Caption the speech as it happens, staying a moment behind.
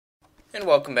And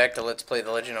welcome back to Let's Play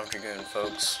The Legend of Dragoon,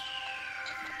 folks.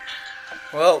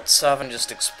 Well, Savan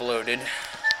just exploded.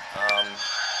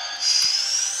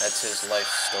 That's his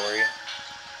life story.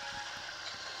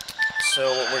 So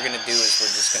what we're gonna do is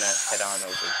we're just gonna head on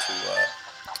over to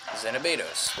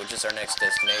Zenibados, which is our next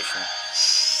destination,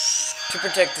 to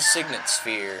protect the Signet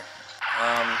Sphere.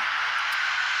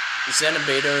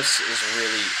 Zenibados is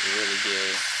really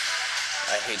gay.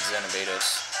 I hate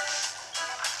Zenibados.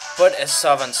 But as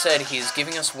Savan said, he is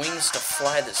giving us wings to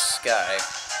fly the sky,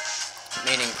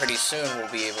 meaning pretty soon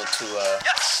we'll be able to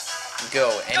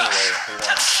go anywhere we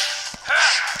want,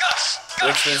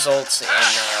 which results in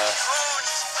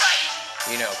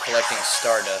collecting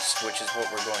stardust, which is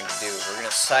what we're going to do. We're going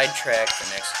to sidetrack the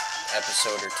next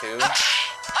episode or two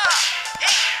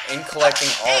in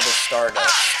collecting all the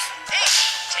stardust,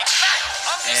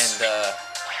 and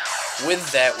with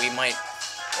that we might.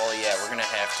 Well, yeah, we're gonna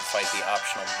have to fight the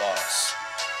optional boss.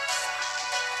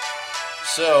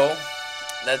 So,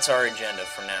 that's our agenda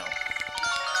for now.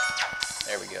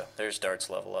 There we go. There's Dart's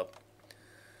level up.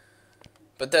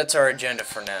 But that's our agenda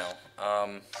for now.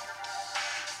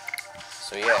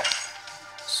 So yeah,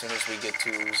 as soon as we get to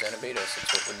Zenibados,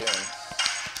 that's what we're doing.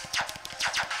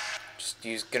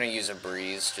 Just gonna use a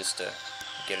breeze just to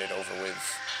get it over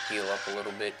with, heal up a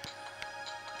little bit.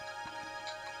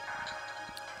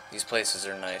 These places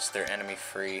are nice. They're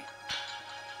enemy-free. Of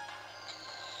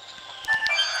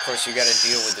course, you gotta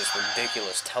deal with this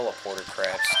ridiculous teleporter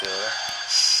crap still.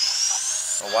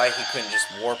 Well, why he couldn't just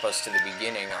warp us to the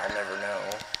beginning, I'll never know.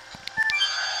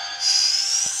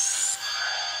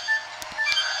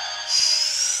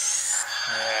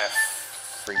 Ah,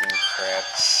 freaking crap.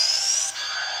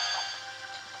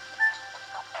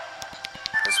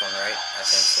 This one, right? I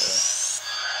think so.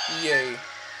 Yay.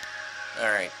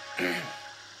 Alright.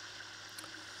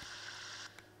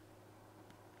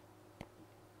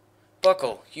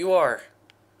 Buckle, you are.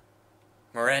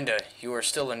 Miranda, you are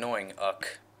still annoying,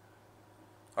 Uck.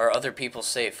 Are other people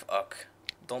safe, Uck?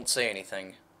 Don't say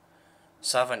anything.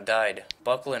 Savan died.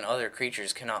 Buckle and other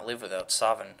creatures cannot live without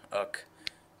Savan, Uck.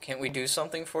 Can't we do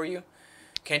something for you?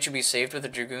 Can't you be saved with a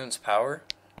Dragoon's power?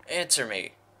 Answer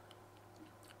me.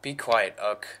 Be quiet,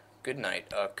 Uck. Good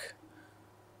night, Uck.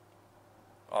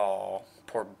 Aw,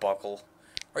 poor Buckle.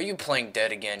 Are you playing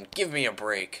dead again? Give me a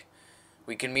break.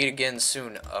 We can meet again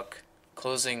soon, Uck.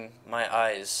 Closing my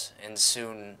eyes, and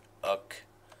soon, Uck.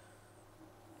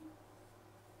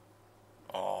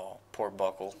 Aw, poor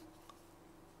Buckle.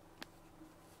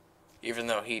 Even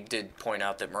though he did point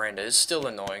out that Miranda is still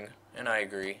annoying, and I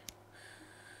agree.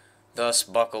 Thus,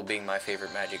 Buckle being my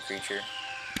favorite magic creature,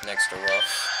 next to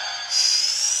Ruff.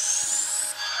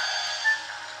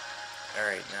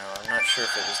 Alright, now, I'm not sure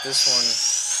if it was this one.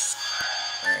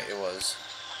 Alright, it was.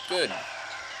 Good.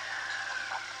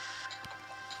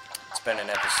 It's been an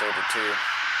episode or two.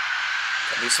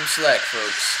 Cut me some slack,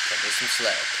 folks. Cut me some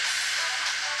slack.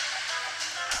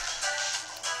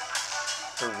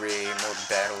 Hooray, more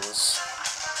battles.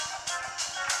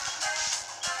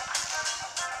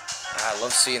 I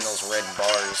love seeing those red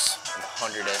bars with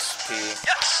 100 SP,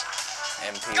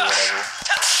 MP, whatever.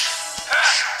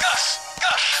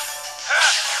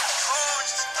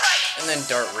 And then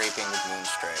Dart raping with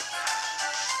Moonstrike.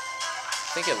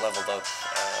 I think it leveled up.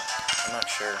 I'm not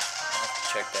sure. I'll have to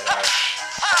check that out.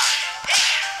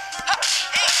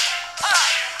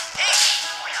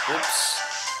 Oops.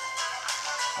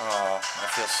 Oh, I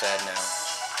feel sad now.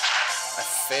 I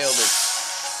failed it.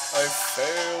 I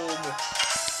failed.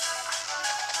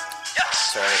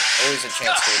 Sorry, always a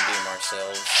chance to redeem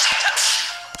ourselves.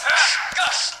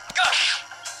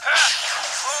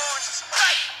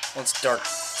 Once Dark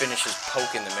finishes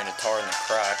poking the Minotaur in the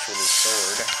crotch with his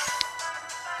sword,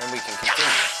 then we can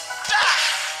continue.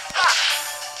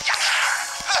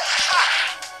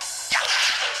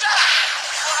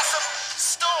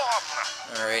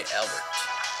 Alright, Albert.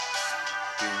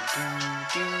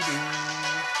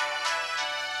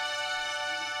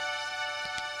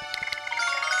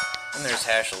 And there's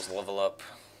Hashel's level up,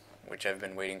 which I've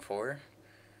been waiting for.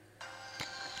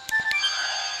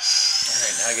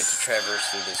 Alright, now I get to traverse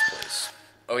through this place.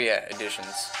 Oh yeah,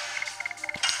 additions.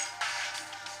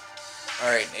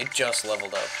 Alright, it just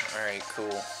leveled up. Alright,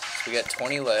 cool. So we got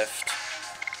 20 left,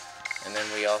 and then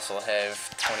we also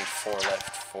have 24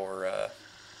 left for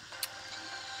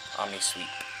Omni-Sweep.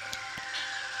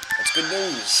 That's good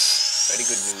news. Very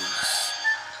good news.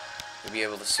 We'll be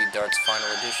able to see Dart's final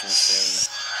edition soon.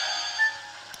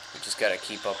 We just gotta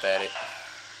keep up at it.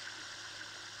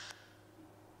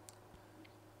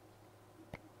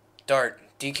 Dart,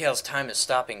 Decal's time is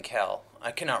stopping, Cal.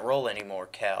 I cannot roll anymore,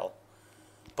 Cal.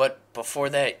 But before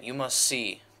that, you must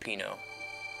see, Pino.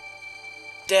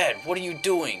 Dad, what are you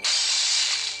doing?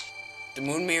 The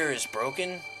moon mirror is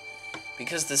broken?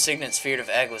 Because the signet sphere of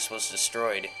Aglis was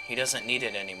destroyed, he doesn't need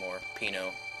it anymore,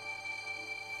 Pino.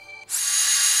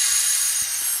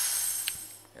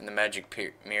 And the magic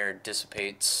mirror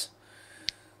dissipates.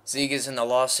 Zeeg is in the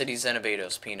lost city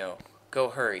Xenobados, Pino. Go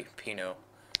hurry, Pino.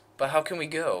 But how can we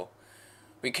go?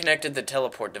 We connected the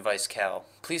teleport device, Cal.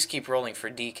 Please keep rolling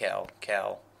for decal,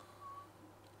 Cal.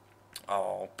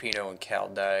 Oh, Pino and Cal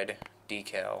died.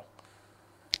 Decal.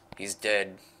 He's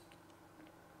dead.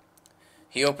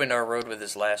 He opened our road with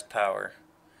his last power.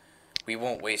 We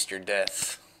won't waste your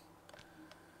death.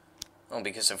 Oh,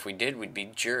 because if we did, we'd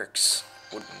be jerks,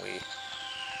 wouldn't we?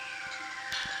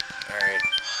 Alright.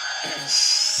 I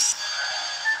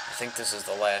think this is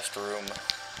the last room.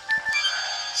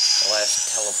 The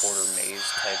last teleporter maze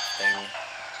type thing.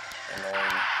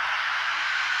 Annoying.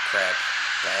 Crap.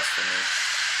 Blasphemy.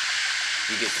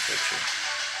 You get the picture.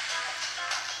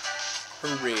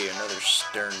 Hooray, another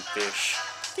stern fish.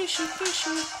 Fishy,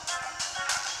 fishy.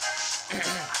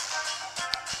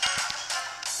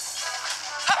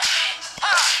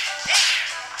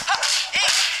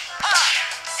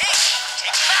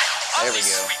 There we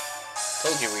go.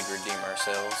 Told you we'd redeem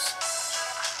ourselves.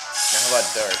 Now how about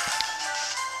Dark?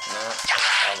 No,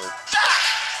 Albert.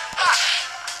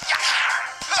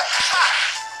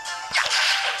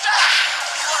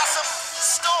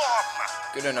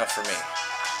 Good enough for me.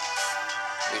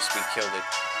 At least we killed it.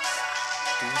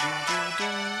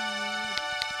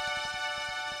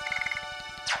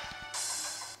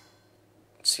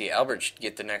 Let's see, Albert should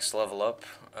get the next level up,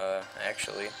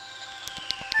 actually.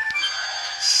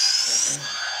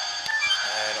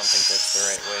 I don't think that's the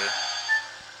right way.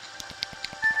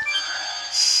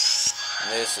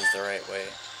 This is the right way.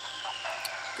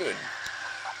 Good.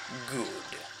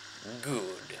 Good.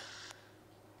 Good.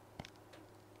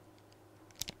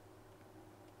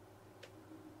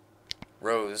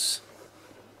 Rose.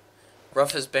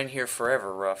 Ruff has been here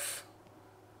forever, Ruff.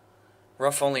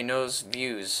 Ruff only knows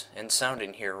views and sound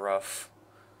in here, Ruff.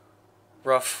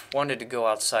 Ruff wanted to go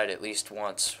outside at least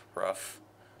once, Ruff.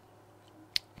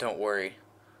 Don't worry.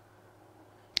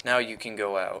 Now you can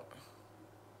go out.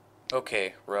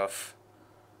 Okay, Ruff.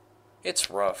 It's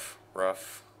rough,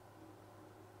 Ruff.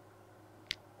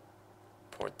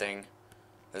 Poor thing.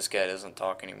 This guy doesn't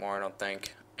talk anymore, I don't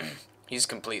think. He's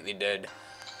completely dead.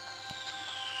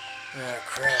 Ah,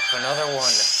 crap, another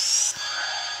one.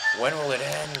 When will it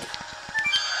end?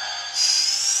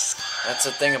 That's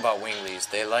the thing about Winglies.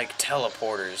 They like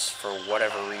teleporters for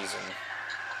whatever reason.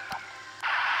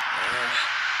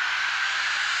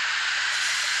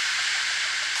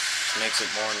 This makes it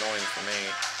more annoying for me.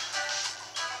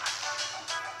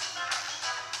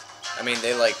 I mean,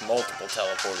 they like multiple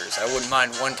teleporters. I wouldn't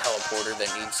mind one teleporter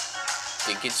that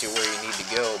gets you where you need to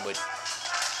go, but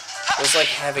it's like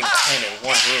having 10 in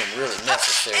one room really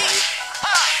necessary.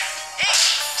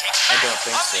 I don't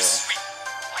think so.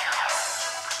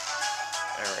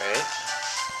 Alright.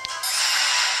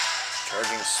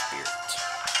 Charging Spirit.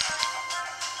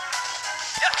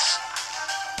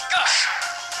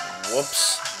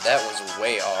 Whoops. That was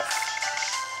way off.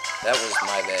 That was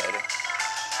my bad.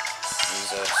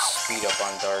 Use a speed up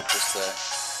on Dark just to,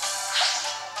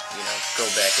 you know, go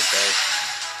back at that.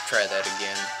 Try that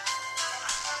again.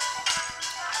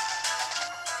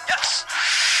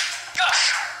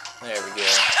 There we go.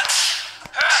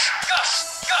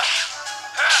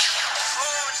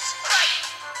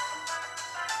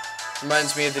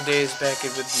 Reminds me of the days back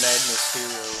with Madness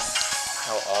Hero.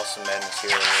 How awesome Madness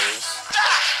Hero is.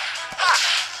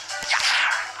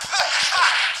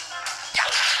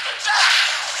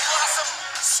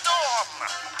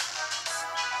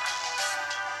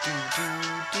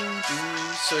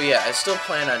 So yeah, I still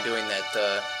plan on doing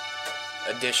that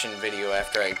addition video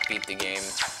after I beat the game.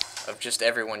 Of just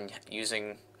everyone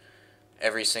using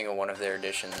every single one of their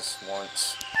additions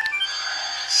once.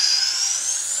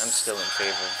 I'm still in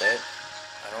favor of that.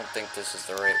 I don't think this is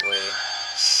the right way.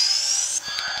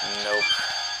 Nope.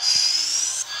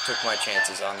 Took my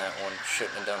chances on that one.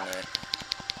 Shouldn't have done that.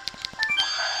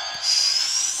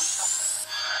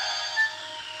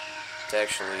 It's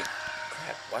actually...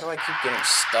 Crap, why do I keep getting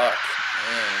stuck?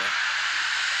 Man.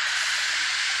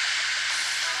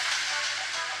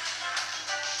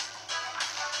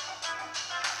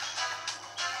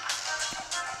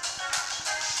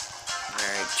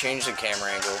 Change the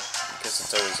camera angle because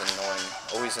it's always annoying,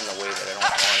 always in the way that I don't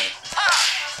want it.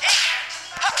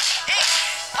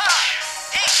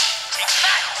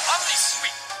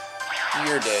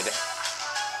 You're dead.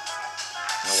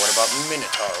 Now what about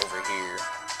Minotaur over here?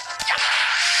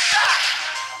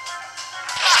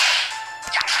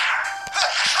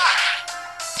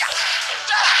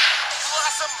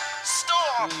 Blossom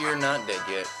Storm! You're not dead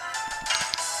yet.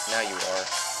 Now you are.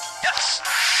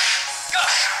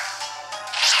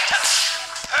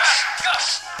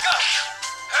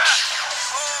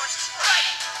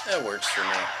 That works for me.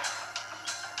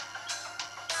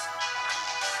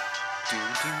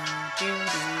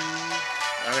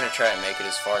 I'm gonna try and make it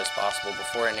as far as possible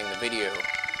before ending the video.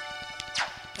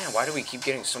 Man, why do we keep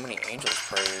getting so many angels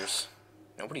prayers?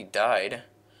 Nobody died.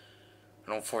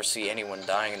 I don't foresee anyone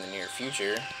dying in the near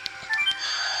future.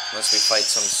 Unless we fight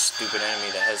some stupid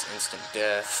enemy that has instant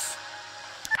death.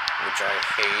 Which I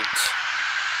hate.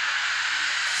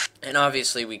 And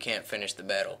obviously we can't finish the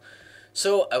battle.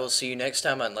 So I will see you next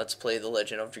time on Let's Play The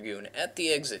Legend of Dragoon at the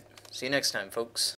exit. See you next time, folks.